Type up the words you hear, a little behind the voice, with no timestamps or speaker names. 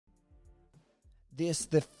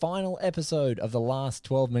The final episode of the last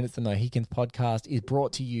 12 minutes of the Mohicans podcast is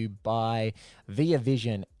brought to you by Via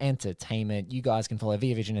Vision Entertainment. You guys can follow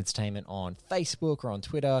Via Vision Entertainment on Facebook or on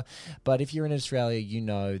Twitter. But if you're in Australia, you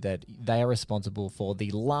know that they are responsible for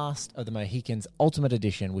the last of the Mohicans Ultimate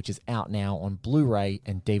Edition, which is out now on Blu-ray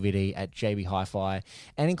and DVD at JB Hi-Fi,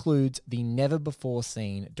 and includes the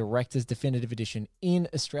never-before-seen Director's Definitive Edition in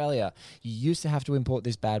Australia. You used to have to import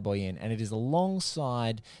this bad boy in, and it is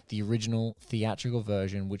alongside the original theatrical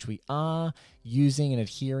version, which we are using and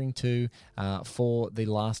adhering to for the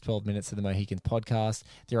last 12 minutes of the Mohicans podcast.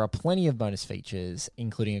 There are plenty of bonus features,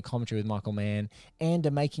 including a commentary with Michael Mann and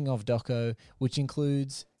a making of doco, which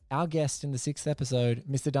includes our guest in the 6th episode,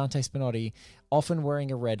 Mr. Dante Spinotti, often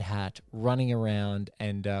wearing a red hat, running around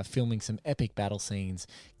and filming some epic battle scenes.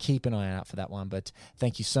 Keep an eye out for that one. But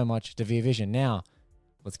thank you so much to Via Vision. Now,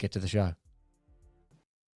 let's get to the show.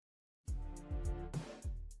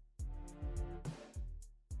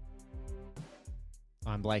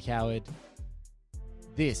 I'm Blake Howard.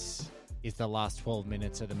 This is the last 12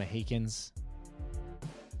 minutes of the Mohicans,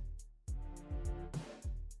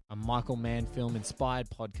 a Michael Mann film-inspired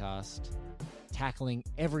podcast tackling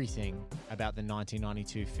everything about the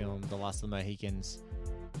 1992 film The Last of the Mohicans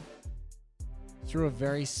through a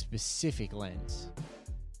very specific lens.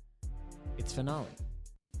 Its finale.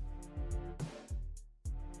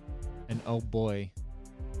 And oh boy,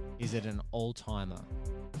 is it an all-timer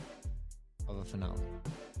of a finale.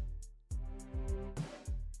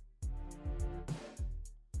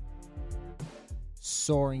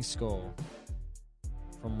 Soaring score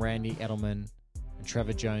from Randy Edelman and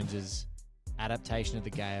Trevor Jones's adaptation of The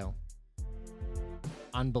Gale.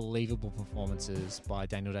 Unbelievable performances by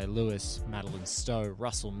Daniel Day-Lewis, Madeline Stowe,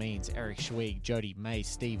 Russell Means, Eric Schweig, Jodie May,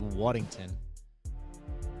 Steve Waddington.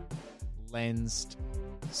 Lensed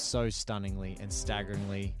so stunningly and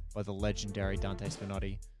staggeringly by the legendary Dante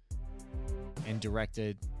Spinotti, and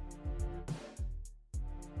directed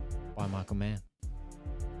by Michael Mann.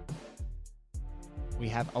 We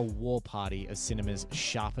have a war party of cinema's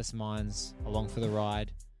sharpest minds along for the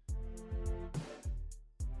ride,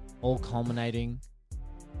 all culminating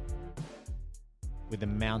with the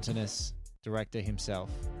mountainous director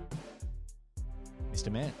himself,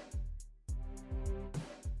 Mr. Mann.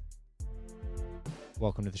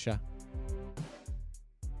 Welcome to the show.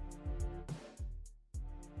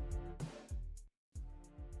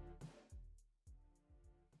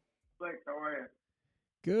 How are you?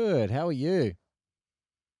 Good. How are you?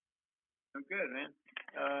 I'm good, man.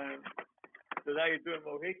 So now you're doing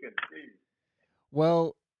Mohicans. Geez.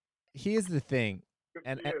 Well, here's the thing.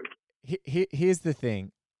 Good for you. Here's the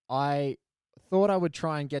thing. I thought I would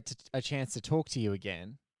try and get a chance to talk to you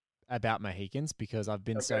again about Mohicans because I've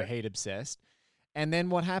been so heat obsessed. And then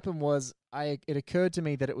what happened was it occurred to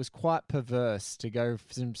me that it was quite perverse to go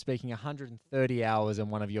from speaking 130 hours on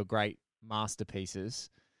one of your great masterpieces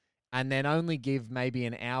and then only give maybe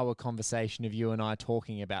an hour conversation of you and I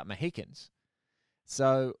talking about Mohicans.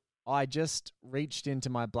 So I just reached into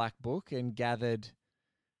my black book and gathered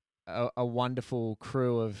a wonderful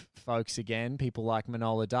crew of folks again, people like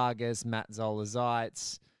Manola Dargis, Matt Zola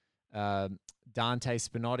Zeitz, Dante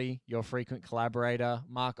Spinotti, your frequent collaborator,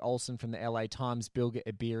 Mark Olson from the LA Times, Bilger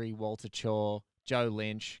Ibiri, Walter Chaw, Joe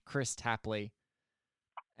Lynch, Chris Tapley.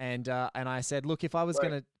 And I said, look, if I was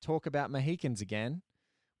going to talk about Mohicans again,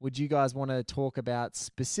 would you guys want to talk about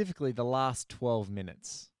specifically the last 12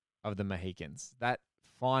 minutes of the Mohicans, that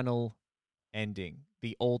final ending,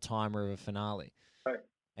 the all-timer of a finale? Right.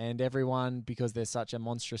 And everyone, because they're such a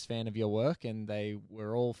monstrous fan of your work and they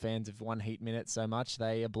were all fans of One Heat Minute so much,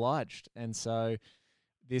 they obliged. And so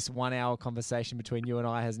this 1 hour conversation between you and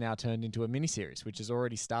I has now turned into a miniseries, which has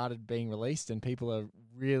already started being released and people are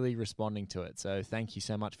really responding to it. So thank you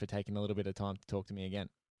so much for taking a little bit of time to talk to me again.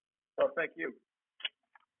 Oh, thank you.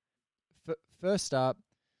 First up,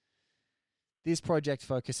 this project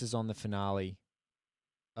focuses on the finale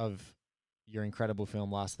of your incredible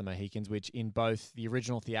film, Last of the Mohicans, which in both the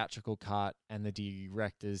original theatrical cut and the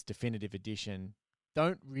director's definitive edition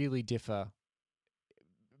don't really differ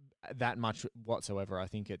that much whatsoever. I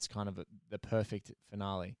think it's kind of the perfect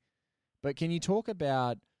finale. But can you talk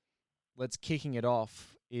about, let's kicking it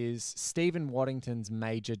off, is Stephen Waddington's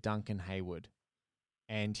Major Duncan Hayward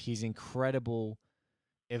and his incredible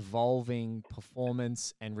evolving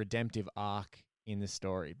performance and redemptive arc in the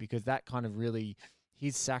story, because that kind of really,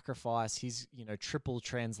 his sacrifice, his, triple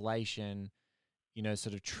translation,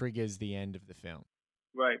 sort of triggers the end of the film.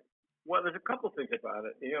 Right. Well, there's a couple things about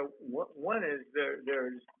it. One is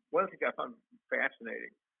there's one thing I found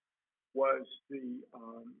fascinating was the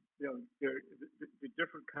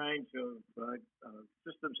different kinds of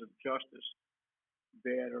systems of justice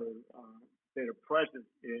that are present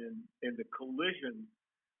in the collision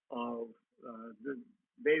of the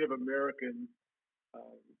Native American uh,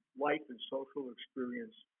 life and social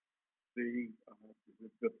experience, the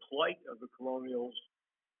plight of the colonials,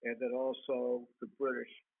 and then also the British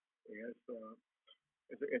as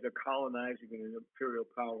as a colonizing and an imperial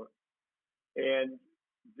power, and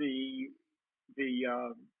the the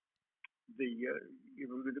um,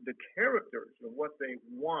 the characters and what they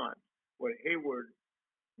want, what Hayward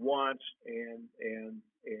wants, and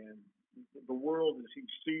the world as he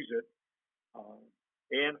sees it, uh,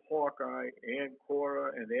 and Hawkeye and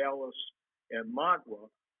Cora and Alice and Magua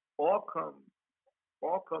all come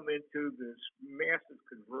all come into this massive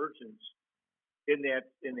convergence in that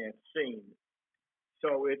scene.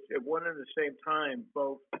 So it's at one and the same time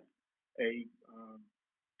both a um,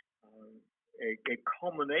 a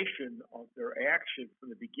culmination of their action from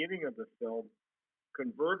the beginning of the film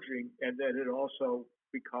converging, and then it also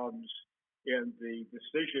becomes in the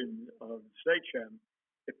decision of Sechem,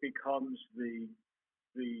 it becomes the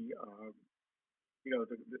the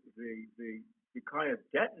kind of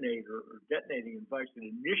detonator or detonating device that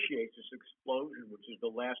initiates this explosion, which is the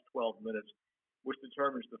last 12 minutes, which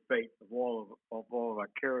determines the fate of all of our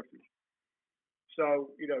characters. So,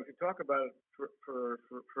 if you talk about it for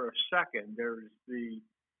a second, there's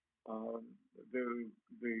um, the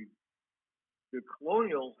the the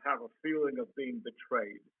colonials have a feeling of being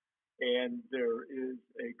betrayed, and there is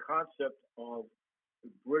a concept of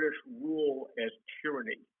British rule as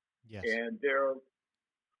tyranny, Yes. and they're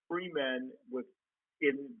free men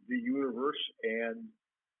within the universe, and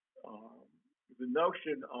um, the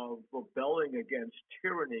notion of rebelling against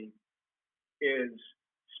tyranny is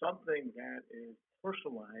something that is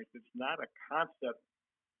personalized. It's not a concept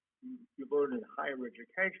you learn in higher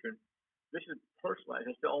education. This is personalized.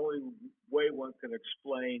 It's the only way one can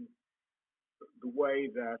explain the way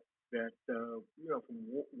from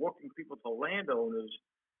working people to landowners,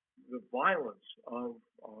 the violence of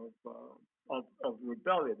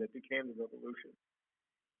rebellion that became the revolution.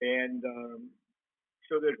 And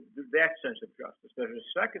so there's that sense of justice. There's a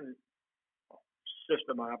second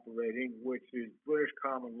system operating, which is British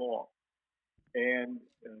common law. And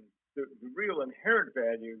the real inherent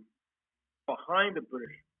value behind the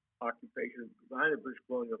British occupation, behind the British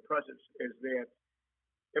colonial presence, is that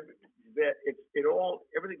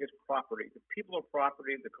everything is property. The people are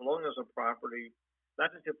property. The colonials are property.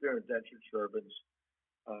 Not just if they're indentured servants.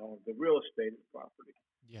 The real estate is property.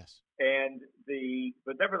 Yes.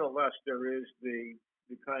 But nevertheless, there is the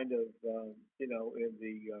kind of in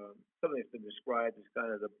the something that's been described as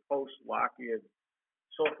kind of the post-Lockean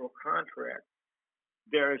social contract.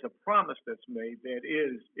 There is a promise that's made that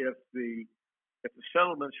is if the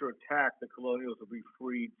settlements are attacked, the colonials will be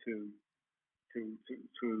free to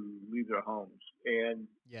leave their homes, and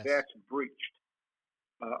Yes. that's breached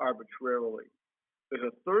arbitrarily. There's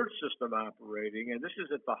a third system operating, and this is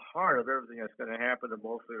at the heart of everything that's going to happen to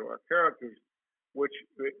mostly to our characters, which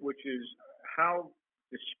is how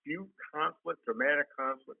dispute, conflict, dramatic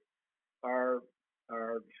conflict are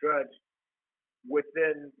judged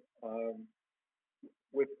within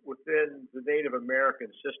within the Native American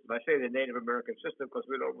system. I say the Native American system because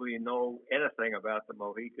we don't really know anything about the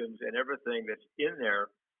Mohicans, and everything that's in there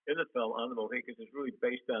in the film on the Mohicans is really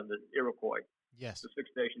based on the Iroquois, Yes. the Six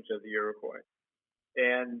Nations of the Iroquois,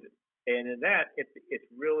 and in that it's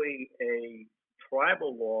really a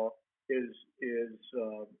tribal law is is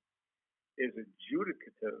uh, is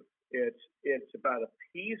adjudicative. It's about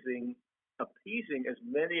appeasing as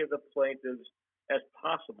many of the plaintiffs as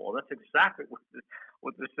possible. And that's exactly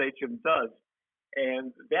what the Sachem does.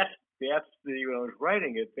 And that's when I was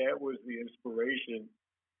writing it, that was the inspiration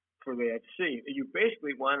for that scene. You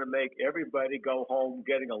basically want to make everybody go home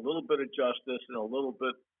getting a little bit of justice and a little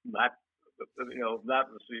bit not not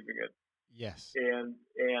receiving it. Yes. And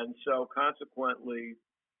so consequently,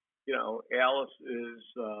 Alice is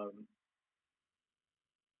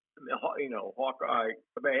Hawkeye.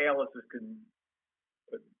 Alice is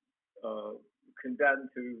uh, condemned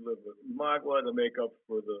to live with Magua to make up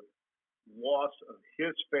for the loss of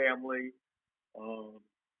his family. Um,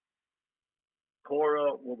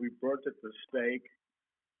 Cora will be burnt at the stake,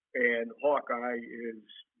 and Hawkeye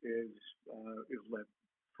is let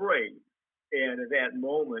free. And at that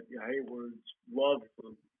moment, Hayward's love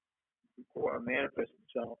for Cora manifests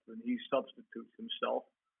itself, and he substitutes himself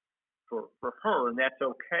for her, and that's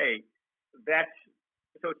okay. That's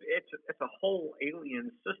so it's a whole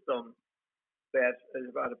alien system that is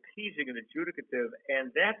about appeasing and adjudicative,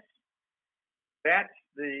 and that's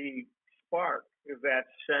the spark that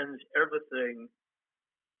sends everything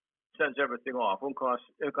sends everything off.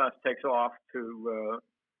 Unkas takes off to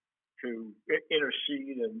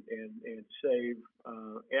intercede and save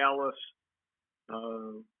Alice.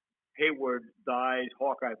 Hayward dies.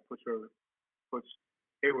 Hawkeye puts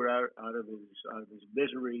Hayward out of his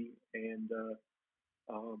misery, and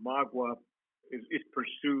Magua is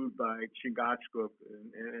pursued by Chingachgook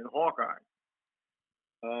and Hawkeye.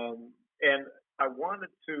 And I wanted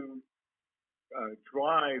to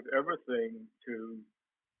drive everything to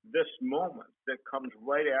this moment that comes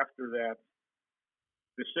right after that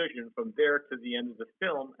decision, from there to the end of the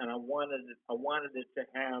film, and I wanted it to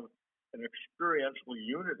have an experiential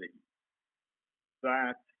unity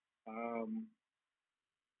that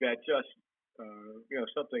that just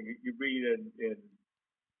something you read in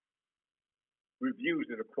reviews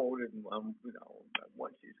that are quoted in one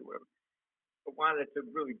piece or whatever. I wanted to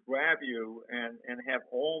really grab you and have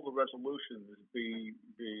all the resolutions be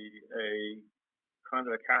a kind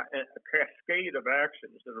of a cascade of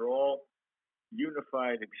actions that are all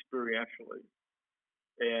unified experientially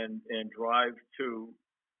and drive to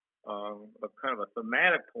a kind of a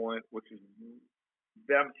thematic point, which is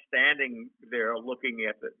them standing there looking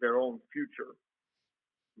at their own future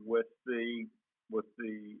with an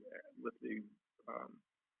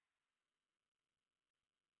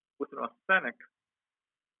authentic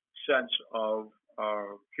sense of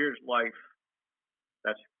here's life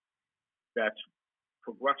that's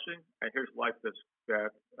progressing, and here's life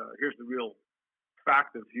here's the real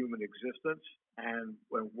fact of human existence, and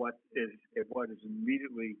what is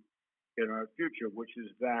immediately in our future, which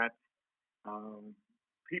is that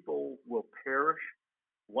people will perish.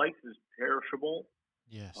 Life is perishable.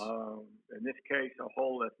 Yes. In this case, a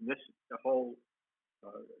whole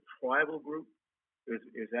tribal group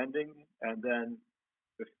is ending, and then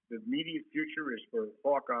the immediate future is for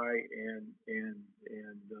Hawkeye and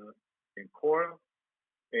Cora,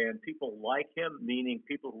 and people like him, meaning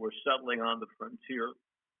people who are settling on the frontier.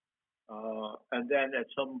 And then at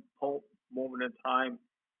some moment in time,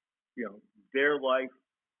 their life,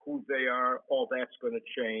 who they are, all that's going to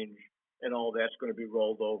change, and all that's going to be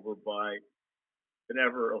rolled over by an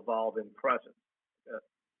ever-evolving present.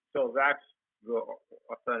 So that's the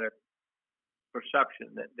authentic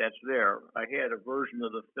perception that's there. I had a version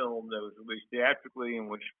of the film that was released theatrically in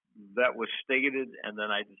which that was stated, and then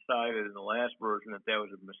I decided in the last version that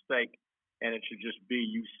was a mistake, and it should just be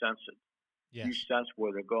you sense it. Yes. You sense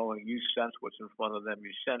where they're going. You sense what's in front of them.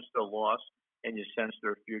 You sense their loss, and you sense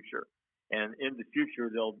their future. And in the future,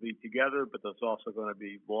 they'll be together, but there's also going to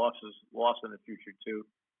be loss in the future too,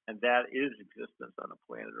 and that is existence on the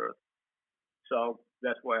planet Earth. So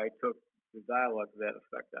that's why I took the dialogue to that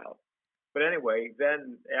effect out. But anyway,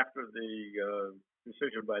 then after the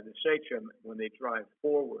decision by the sachem, when they drive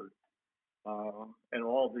forward, and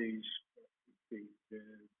all these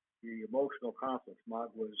the emotional conflicts,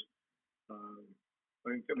 Magwa's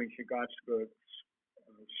Chingachgook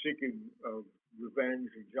seeking of revenge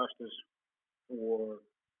and justice for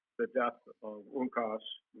the death of Unkas,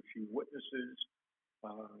 which he witnesses,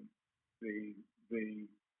 the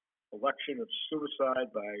election of suicide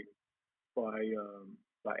by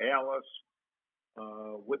Alice,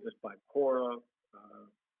 witnessed by Cora,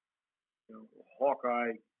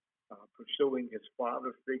 Hawkeye pursuing his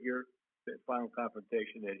father figure, the final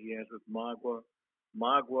confrontation that he has with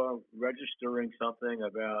Magua registering something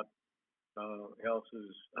about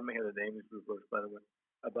Alice's, I may have the name is reversed by the way,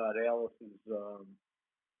 about Alice's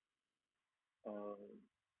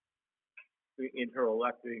in her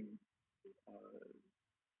electing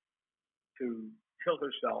to kill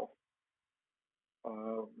herself.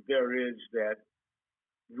 There is that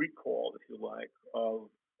recall, if you like, of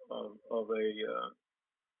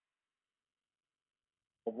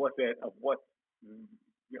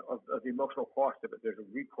the emotional cost of it. There's a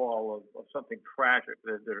recall of something tragic.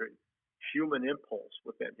 There's human impulse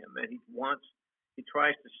within him, and he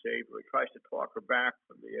tries to save her. He tries to talk her back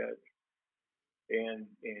from the edge, and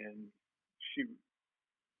she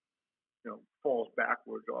falls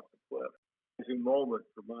backwards off the cliff. It's a moment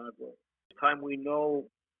for Magua. This time we know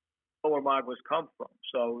where Magwa's come from,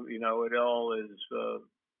 so it all is. So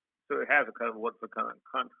it has a kind of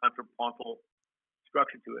contrapuntal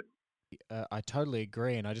structure to it. I totally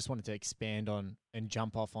agree, and I just wanted to expand on and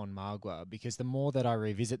jump off on Magua, because the more that I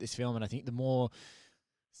revisit this film, and I think the more,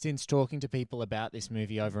 since talking to people about this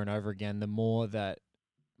movie over and over again, the more that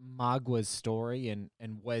Magua's story and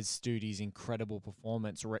Wes Studi's incredible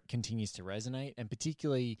performance continues to resonate, and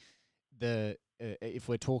particularly if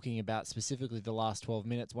we're talking about specifically the last 12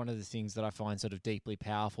 minutes, one of the things that I find sort of deeply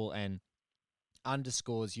powerful and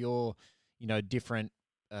underscores your, different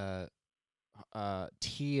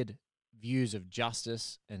tiered views of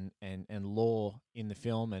justice and law in the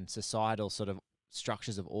film and societal sort of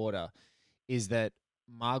structures of order is that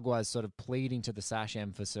Magua is sort of pleading to the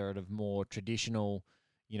Sachem for sort of more traditional,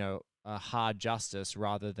 hard justice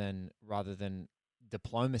rather than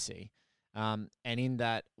diplomacy. And in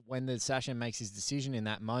that, when the Sachem makes his decision in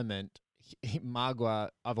that moment, Magua,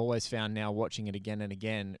 I've always found now watching it again and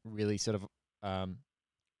again, really sort of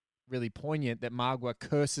really poignant that Magua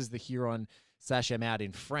curses the Huron Sachem out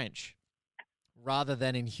in French rather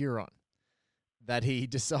than in Huron. That he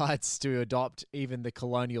decides to adopt even the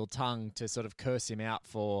colonial tongue to sort of curse him out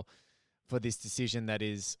for this decision that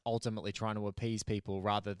is ultimately trying to appease people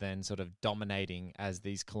rather than sort of dominating as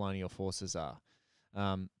these colonial forces are.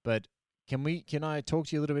 But can I talk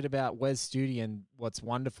to you a little bit about Wes Studi? And what's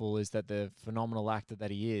wonderful is that the phenomenal actor that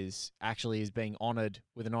he is actually is being honoured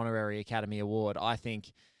with an honorary Academy Award. I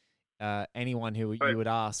think anyone who you would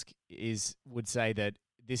ask would say that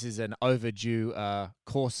this is an overdue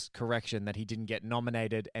course correction that he didn't get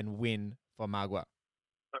nominated and win for Magua.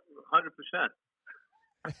 100%.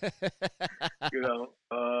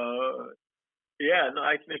 Yeah, no,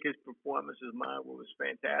 I think his performance as Magua was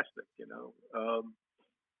fantastic.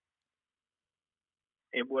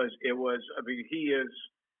 It was. I mean, he is.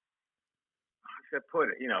 How should I put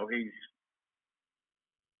it? He's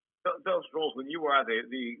those roles when you are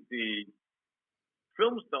the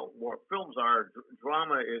films don't work. Films are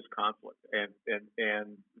drama is conflict, and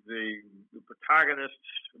the protagonist,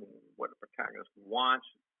 what the protagonist wants,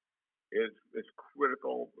 is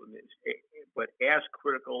critical, but as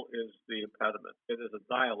critical is the impediment. It is a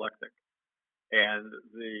dialectic, and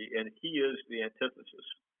he is the antithesis,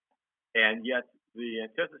 and yet the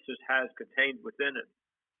antithesis has contained within it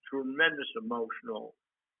tremendous emotional,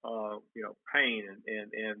 pain,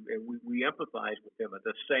 and we empathize with him at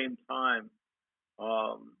the same time.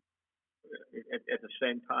 At the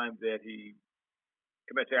same time that he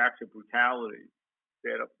commits acts of brutality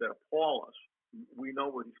that appall us, we know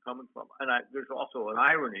where he's coming from. And there's also an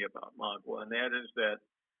irony about Magua, and that is that,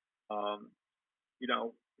 as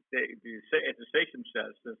the station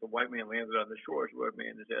says, since the white man landed on the shores, the red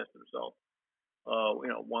man has asked himself,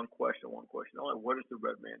 one question only: what is the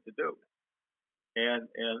red man to do? And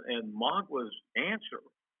Magua's answer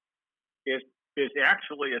is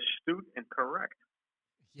actually astute and correct.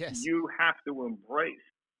 Yes. You have to embrace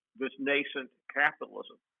this nascent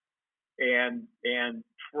capitalism and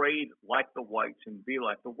trade like the whites and be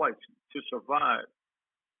like the whites to survive.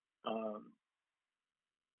 Does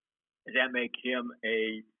that make him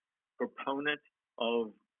a proponent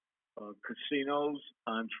of casinos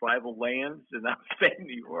on tribal lands in upstate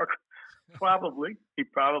New York? Probably. He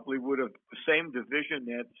probably would have the same division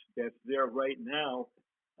that's there right now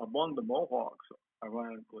among the Mohawks,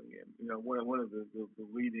 ironically, and one of the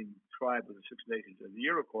leading tribes of the Six Nations of the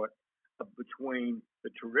Iroquois, between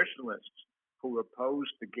the traditionalists who are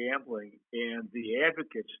opposed to gambling and the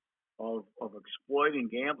advocates of exploiting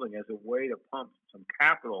gambling as a way to pump some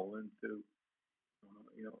capital into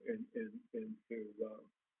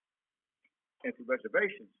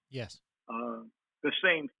reservations. Yes. The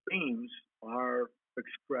same themes are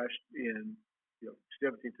expressed in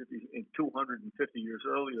 1750 and 250 years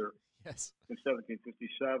earlier. Yes. In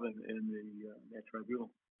 1757 in that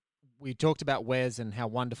tribunal. We talked about Wes and how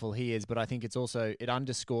wonderful he is, but I think it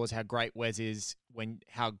underscores how great Wes is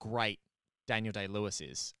how great Daniel Day-Lewis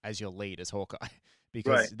is as your lead as Hawkeye,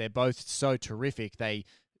 because they're both so terrific. They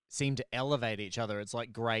seem to elevate each other. It's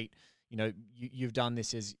like great, you've done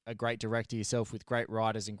this as a great director yourself with great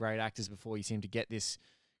writers and great actors before. You seem to get this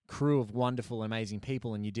crew of wonderful, amazing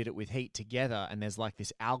people, and you did it with Heat together, and there's like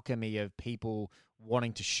this alchemy of people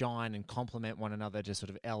wanting to shine and complement one another to sort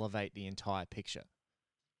of elevate the entire picture.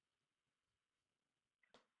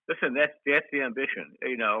 Listen, that's the ambition,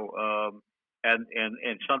 and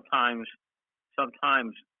sometimes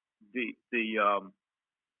the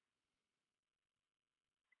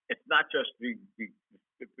it's not just the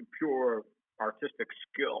pure artistic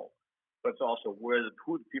skill, but it's also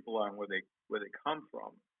who the people are and where they come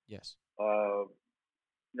from. Yes. I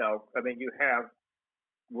mean, you have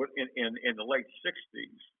in the late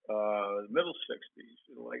 '60s, middle '60s,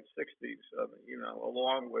 the late '60s,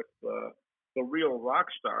 along with the real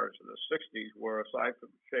rock stars of the '60s were, aside from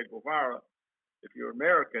Che Guevara, if you're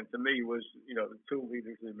American, to me was the two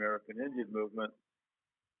leaders of the American Indian movement,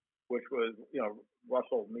 which was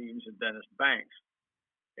Russell Means and Dennis Banks,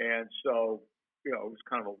 and so it was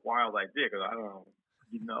kind of a wild idea because I don't know,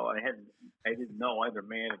 I didn't know either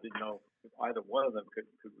man. I didn't know if either one of them could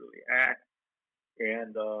really act,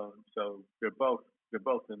 and so they're both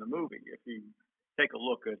in the movie. If you take a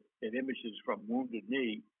look at images from Wounded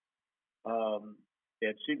Knee,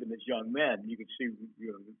 and see them as young men. You could see,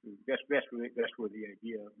 that's where the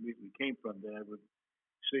idea immediately came from. That I would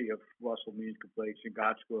see if Russell Means could play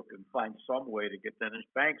Chingachgook and find some way to get Dennis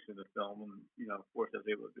Banks in the film, and of course, I was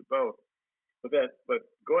able to do both. But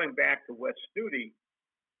going back to Wes Studi,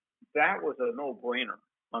 that was a no-brainer.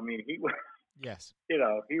 I mean, he was, Yes.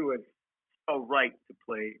 he was so right to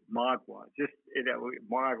play Magua. Just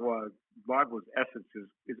Magua's essence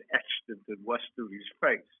is etched into Wes Studi's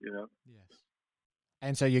face. Yes.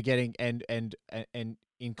 And so you're getting and in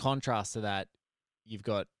contrast to that, you've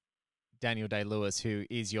got Daniel Day-Lewis, who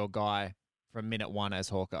is your guy from minute one as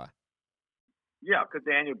Hawkeye. Yeah, because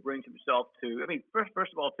Daniel brings himself to. I mean, first of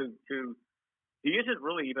all, to he isn't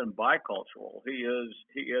really even bicultural. He is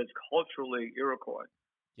culturally Iroquois.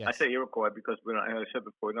 Yes. I say Iroquois because as I said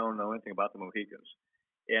before, we don't know anything about the Mohicans.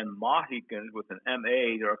 And Mohicans with an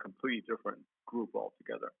M-A, they're a completely different group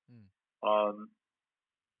altogether.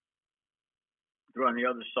 They're on the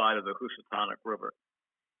other side of the Housatonic River,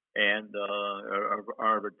 and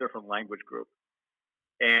are a different language group.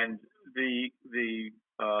 And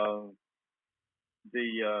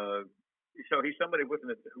so he's somebody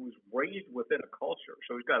who's raised within a culture.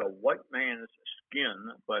 So he's got a white man's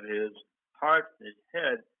skin, but his heart and his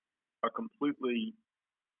head are completely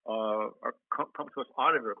come to us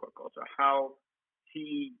out of Iroquois culture. How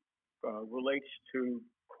he relates to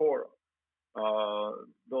Cora,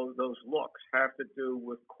 those looks have to do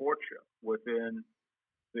with courtship within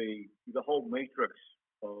the whole matrix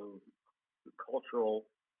of the cultural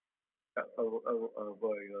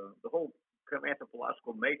the whole kind of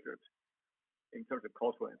anthropological matrix in terms of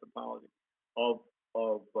cultural anthropology of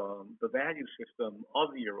the value system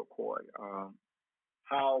of the Iroquois.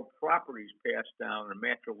 How property is passed down in a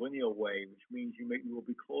matrilineal way, which means you will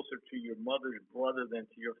be closer to your mother's brother than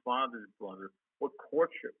to your father's brother. What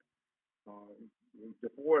courtship,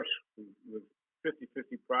 divorce with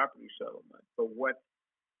 50-50 property settlement. But what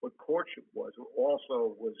courtship was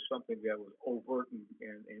also was something that was overt and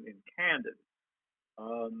candid.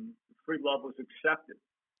 Free love was accepted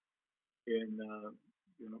in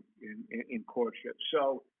courtship.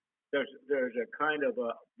 So there's a kind of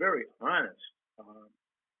a very honest,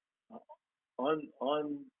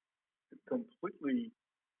 completely,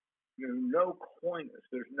 no coyness.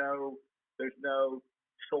 There's no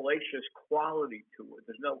salacious quality to it.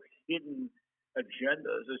 There's no hidden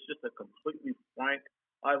agendas. It's just a completely frank,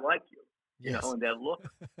 I like you. Yes. And that look,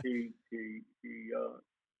 he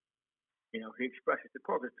expresses the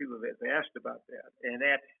core because people have asked about that. And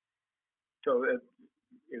that's, so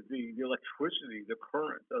the electricity, the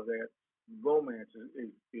current of that romance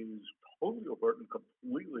is totally overt and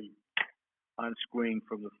completely on screen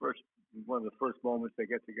from one of the first moments they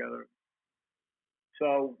get together.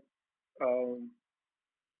 So,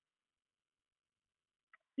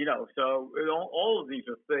 so all of these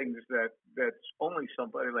are things that's only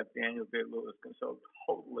somebody like Daniel Day-Lewis can so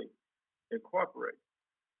totally incorporate.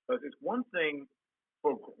 Because it's one thing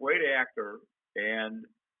for a great actor and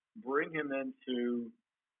bring him into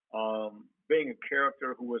being a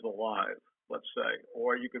character who is alive, let's say,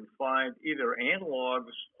 or you can find either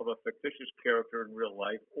analogs of a fictitious character in real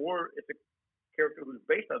life, or it's a character who's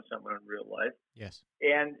based on someone in real life. Yes.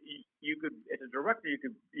 And you could, as a director,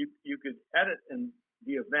 you could edit in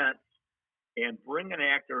the events and bring an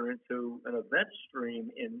actor into an event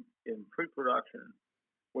stream in pre-production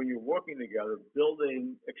when you're working together,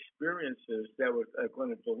 building experiences that were going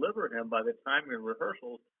to deliver him by the time in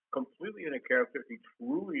rehearsals completely in a character. He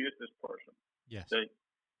truly is this person. Yes. So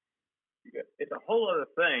it's a whole other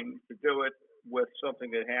thing to do it with something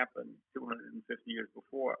that happened 250 years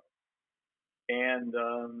before. And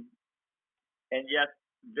yet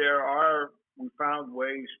we found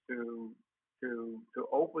ways to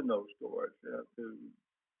open those doors,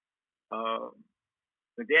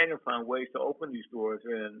 Daniel found ways to open these doors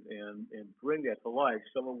and bring that to life,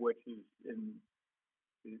 some of which is in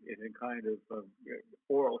kind of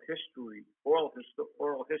oral history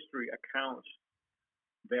accounts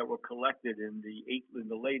that were collected in the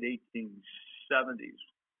late 1870s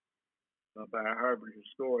by a Harvard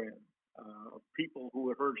historian. People who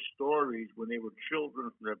had heard stories when they were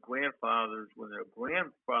children from their grandfathers, when their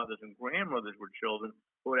grandfathers and grandmothers were children,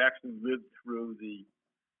 who had actually lived through the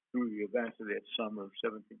events of that summer of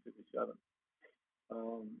 1757.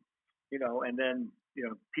 And then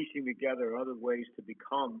piecing together other ways to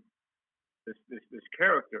become this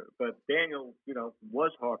character. But Daniel,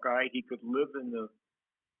 was Hawkeye. He could live in the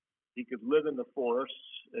forests,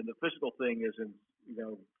 and the physical thing isn't,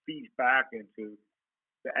 feeds back into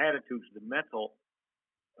the attitudes, the mental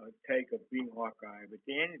take of being Hawkeye. But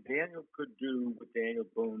Daniel could do what Daniel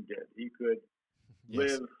Boone did. He could yes.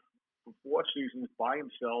 live for 4 seasons by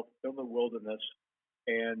himself in the wilderness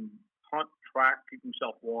and hunt, track, keep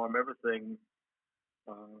himself warm, everything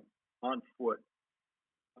uh, on foot.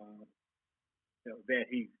 Uh, that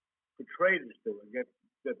he portrayed as doing.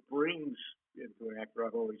 That brings into an actor,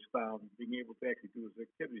 I've always found, being able to actually do his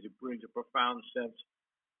activities. It brings a profound sense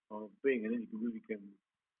of being, and then you really can,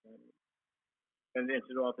 uh, and it's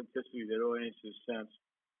an authenticity that audiences sense.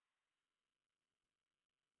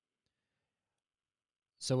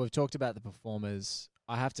 So we've talked about the performers.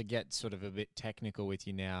 I have to get sort of a bit technical with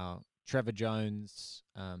you now. Trevor Jones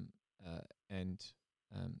and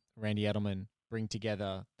Randy Edelman bring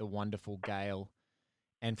together the wonderful Gale.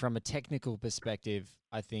 And from a technical perspective,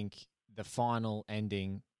 I think the final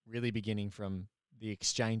ending, really beginning from the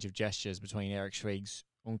exchange of gestures between Eric Schwieg's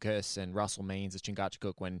Uncas and Russell Means as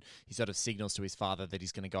Chingachgook when he sort of signals to his father that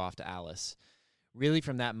he's going to go after Alice. Really,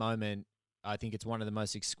 from that moment, I think it's one of the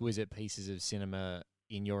most exquisite pieces of cinema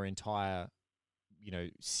in your entire,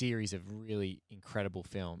 series of really incredible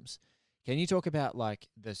films. Can you talk about like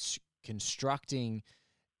the constructing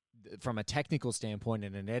from a technical standpoint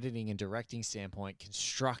and an editing and directing standpoint,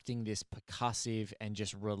 constructing this percussive and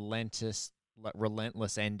just relentless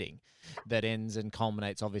ending that ends and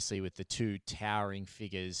culminates obviously with the two towering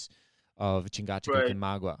figures of Chingachgook Right. and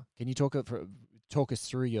Magua. Can you talk us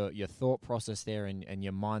through your thought process there and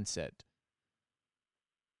your mindset?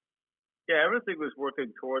 Yeah, everything was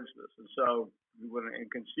working towards this, and so when in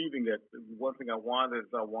conceiving that, one thing I wanted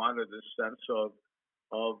is I wanted a sense of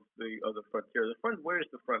the frontier. The front. Where's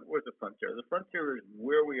the front? Where's the frontier? The frontier is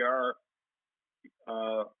where we are,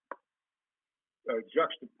 uh,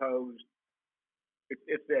 juxtaposed.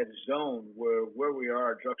 It's that zone where we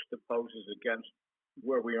are juxtaposes against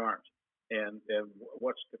where we aren't, and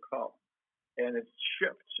what's to come. And it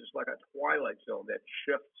shifts. It's like a twilight zone that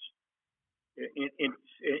shifts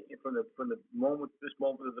from the moment, this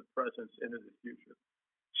moment of the present into the future.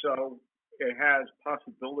 So it has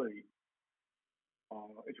possibility.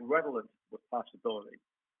 It's redolent with possibility,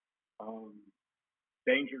 um,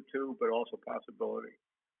 danger too, but also possibility.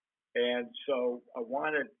 And so I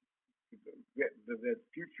wanted the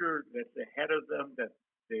future that's ahead of them, that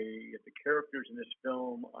the characters in this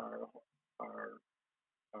film are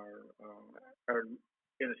are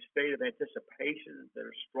in a state of anticipation that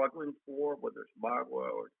are struggling for, whether it's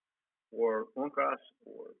Magua or Uncas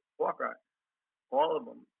or Hawkeye, all of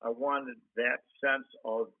them. I wanted that sense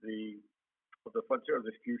of the frontier of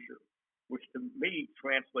the future, which to me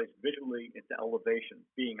translates visually into elevation,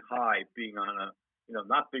 being high, being on a,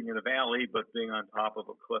 not being in a valley, but being on top of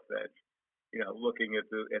a cliff edge, looking at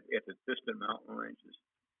the distant mountain ranges.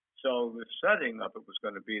 So the setting of it was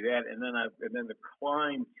going to be that, and then the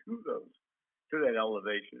climb to that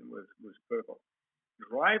elevation was critical.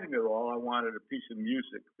 Driving it all, I wanted a piece of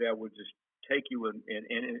music that would just take you in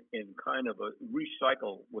kind of a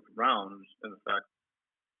recycle with rounds, in effect.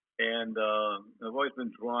 And I've always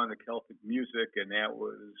been drawn to Celtic music, and that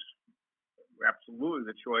was absolutely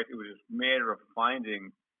the choice. It was just a matter of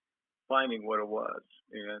finding what it was.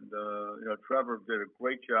 And Trevor did a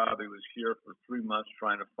great job. He was here for 3 months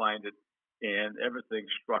trying to find it, and everything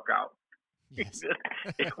struck out. Yes.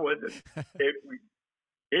 It wasn't. It,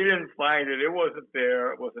 he didn't find it. It wasn't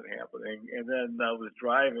there. It wasn't happening. And then I was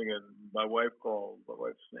driving, and my wife called. My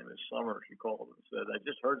wife's name is Summer. She called and said, "I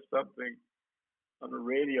just heard something on the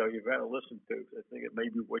radio you've got to listen to. I think it may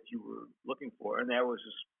be what you were looking for." And that was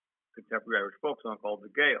this contemporary Irish folk song called "The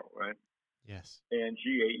Gale," right? Yes. And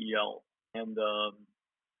Gael. And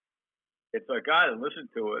so I got and listened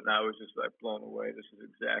to it, and I was just like blown away. This is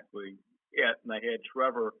exactly it. And I had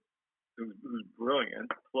Trevor, who's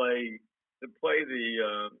brilliant, play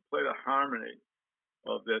the harmony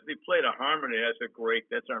of this. He played a harmony. I said, "Great,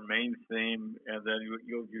 that's our main theme," and then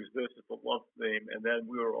you'll use this as the love theme, and then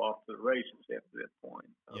we were off to the races after that point.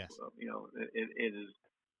 Yes. It is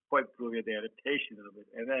quite brilliant adaptation of it.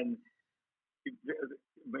 And then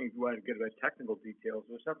when you want to get about technical details,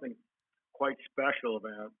 there's something quite special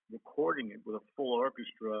about recording it with a full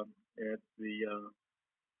orchestra at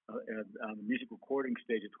on the music recording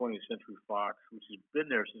stage at 20th Century Fox, which has been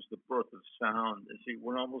there since the birth of sound. And see,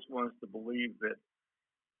 one almost wants to believe that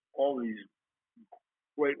all these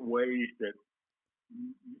great ways that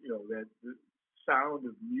that the sound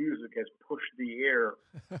of music has pushed the air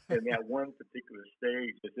in that one particular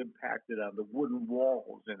stage has impacted on the wooden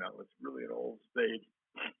walls. It's really an old stage,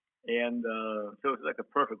 and so it's like a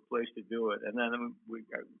perfect place to do it. And then we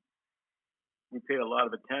paid a lot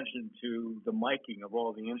of attention to the miking of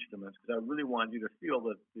all the instruments, because I really wanted you to feel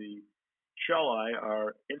that the celli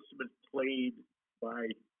are instruments played by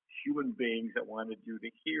human beings. That wanted you to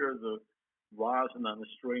hear rosin on the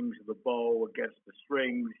strings of the bow against the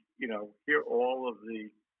strings. Hear all of the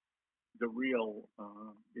real,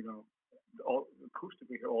 all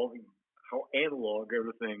acoustically, hear all the how analog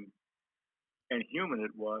everything and human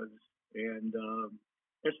it was, and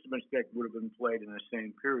instruments that would have been played in the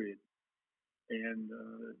same period. And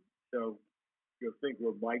so you'll think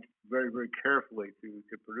were mic'd very, very carefully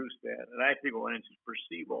to produce that. And I think audiences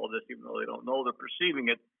perceive all this, even though they don't know they're perceiving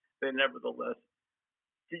it. They nevertheless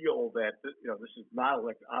feel that this is not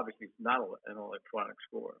obviously it's not an electronic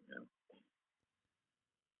score.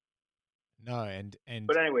 No, and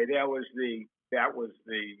but anyway,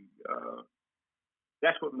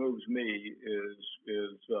 that's what moves me is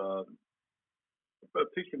a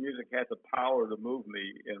piece of music has the power to move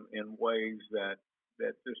me in ways that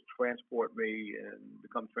just transport me and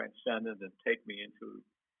become transcendent and take me into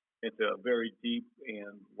a very deep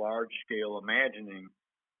and large scale imagining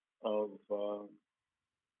of an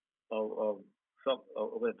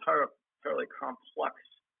entirely complex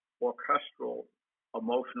orchestral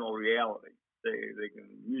emotional reality.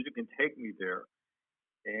 Music can take me there,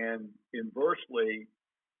 and inversely,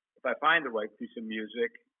 if I find the right piece of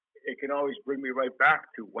music, it can always bring me right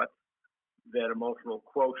back to what that emotional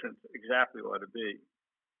quotient exactly ought to be.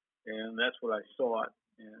 And that's what I sought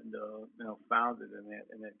and found it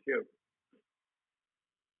in that cue.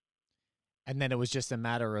 And then it was just a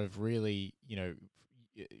matter of really,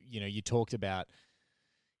 you talked about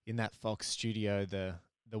in that Fox studio the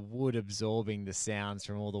wood absorbing the sounds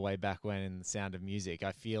from all the way back when in The Sound of Music.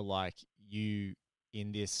 I feel like you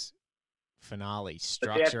in this finale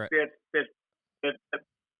structure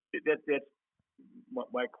that's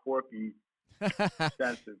my quirky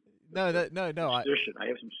sense of no. I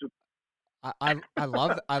have some super. I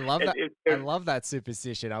love that. I love that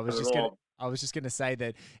superstition. I was just gonna say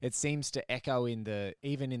that it seems to echo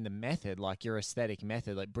even in the method, like your aesthetic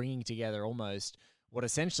method, like bringing together almost what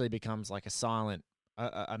essentially becomes like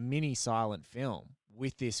a mini silent film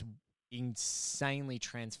with this insanely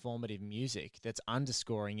transformative music that's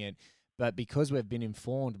underscoring it. But because we've been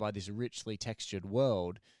informed by this richly textured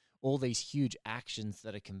world, all these huge actions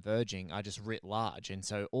that are converging are just writ large. And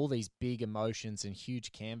so all these big emotions and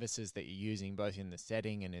huge canvases that you're using, both in the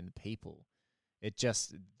setting and in the people,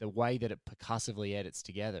 the way that it percussively edits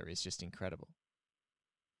together is just incredible.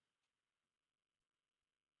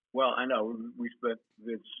 Well, I know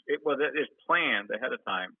it's planned ahead of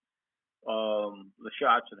time, the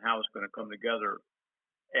shots and how it's going to come together,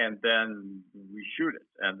 and then we shoot it,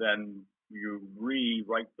 and then you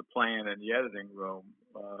rewrite the plan in the editing room.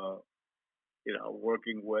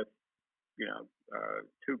 Working with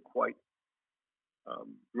two quite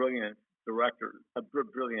brilliant directors,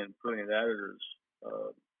 brilliant editors,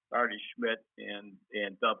 Artie Schmidt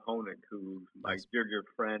and Dub Honig, who's my dear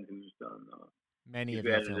friend, who's done many of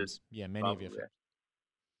your films. Yeah, many of your films.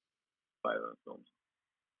 5 of the films.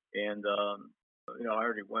 And I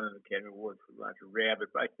already won an Academy Award for Roger Rabbit,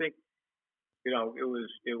 but I think it was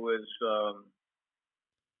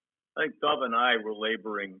I think Dub and I were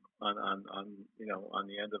laboring on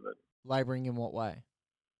the end of it. Laboring in what way?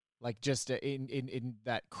 Like just in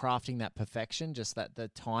that crafting that perfection, just that the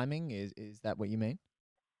timing is that what you mean?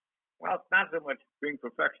 Well, it's not so much being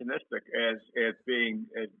perfectionistic as being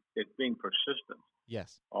persistent.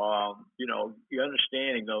 Yes. The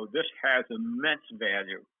understanding though, this has immense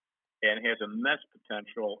value and has immense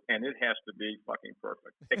potential, and it has to be fucking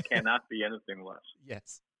perfect. It cannot be anything less.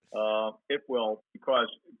 Yes. It will, because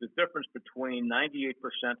the difference between 98%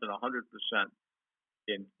 and 100%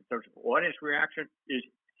 in terms of audience reaction is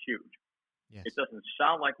huge. Yes. It doesn't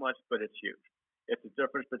sound like much, but it's huge. It's the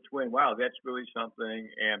difference between, wow, that's really something,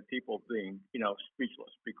 and people being,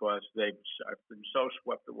 speechless because they've been so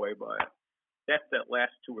swept away by it. That's that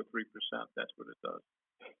last 2 or 3%. That's what it does.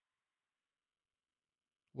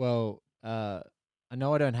 Well, I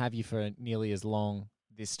know I don't have you for nearly as long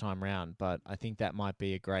this time round, but I think that might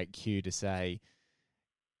be a great cue to say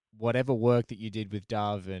whatever work that you did with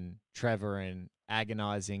Dove and Trevor and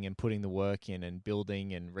agonizing and putting the work in and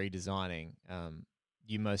building and redesigning,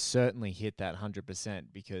 you most certainly hit that 100%,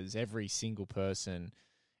 because every single person,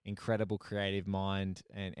 incredible creative mind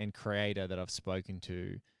and creator that I've spoken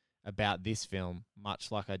to about this film,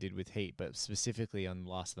 much like I did with Heat, but specifically on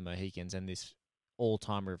Last of the Mohicans and this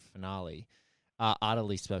all-timer finale, are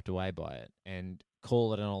utterly swept away by it and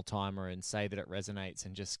call it an all-timer and say that it resonates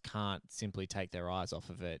and just can't simply take their eyes off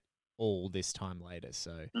of it all this time later.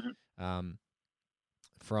 So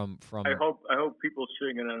from I hope people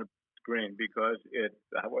seeing it on a screen, because it,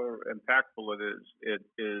 however impactful it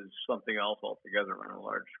is something else altogether on a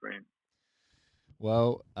large screen.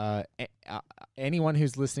 Well, anyone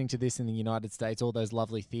who's listening to this in the United States, all those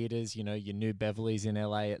lovely theaters, your New Beverly's in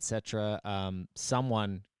LA, etc.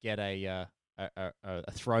 Someone get a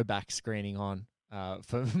throwback screening on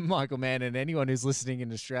for Michael Mann, and anyone who's listening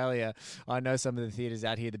in Australia. I know some of the theaters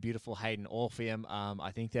out here, the beautiful Hayden Orpheum.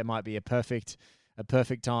 I think there might be a perfect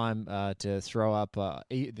time to throw up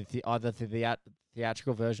either the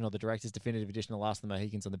theatrical version or the director's definitive edition of The Last of the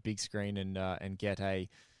Mohicans on the big screen, and get a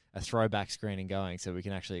throwback screening going so we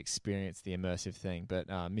can actually experience the immersive thing. But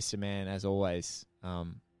Mr. Mann, as always,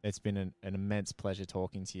 it's been an immense pleasure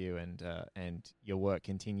talking to you, and your work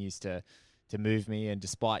continues to move me. And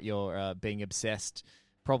despite your being obsessed,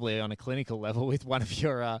 probably on a clinical level, with one of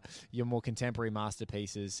your more contemporary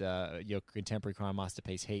masterpieces, your contemporary crime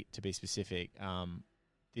masterpiece, Heat, to be specific,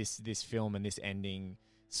 this film and this ending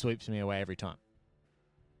sweeps me away every time.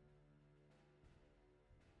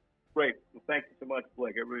 Great. Well, thank you so much,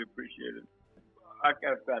 Blake. I really appreciate it. I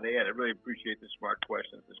got to add, I really appreciate the smart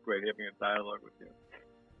questions. It's great having a dialogue with you.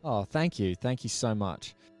 Oh, thank you. Thank you so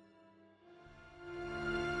much.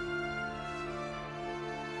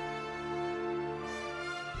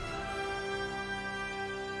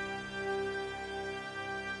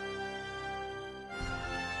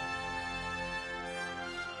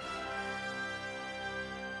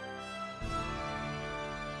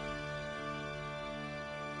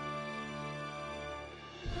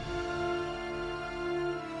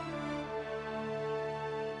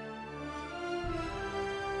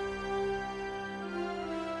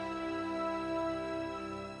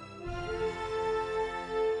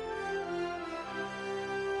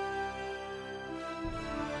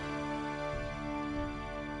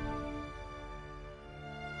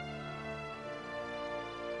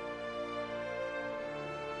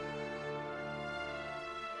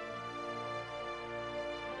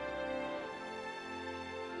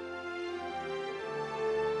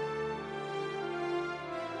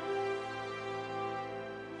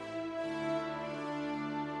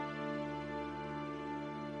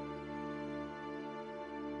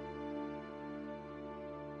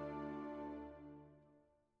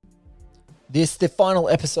 The final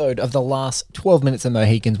episode of the last 12 minutes of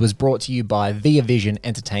Mohicans was brought to you by Via Vision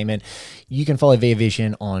Entertainment. You can follow Via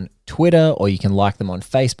Vision on Twitter, or you can like them on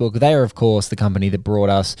Facebook. They are, of course, the company that brought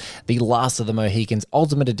us The Last of the Mohicans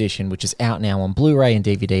Ultimate Edition, which is out now on Blu-ray and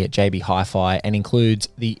DVD at JB Hi-Fi, and includes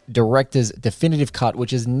the director's definitive cut,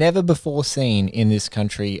 which is never before seen in this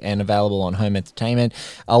country and available on home entertainment,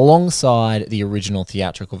 alongside the original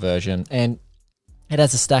theatrical version. And it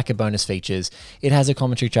has a stack of bonus features. It has a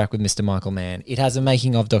commentary track with Mr. Michael Mann. It has a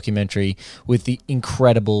making-of documentary with the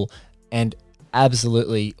incredible and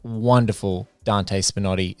absolutely wonderful Dante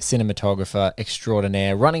Spinotti, cinematographer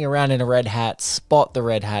extraordinaire, running around in a red hat. Spot the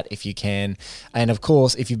red hat if you can. And of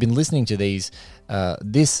course, if you've been listening to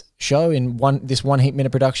this show in this 1 Heat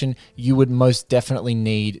Minute production, you would most definitely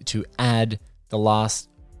need to add The Last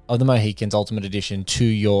of the Mohicans Ultimate Edition to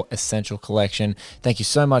your essential collection. Thank you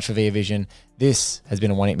so much for Via Vision. This has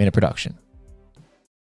been a 1 Heat Minute production.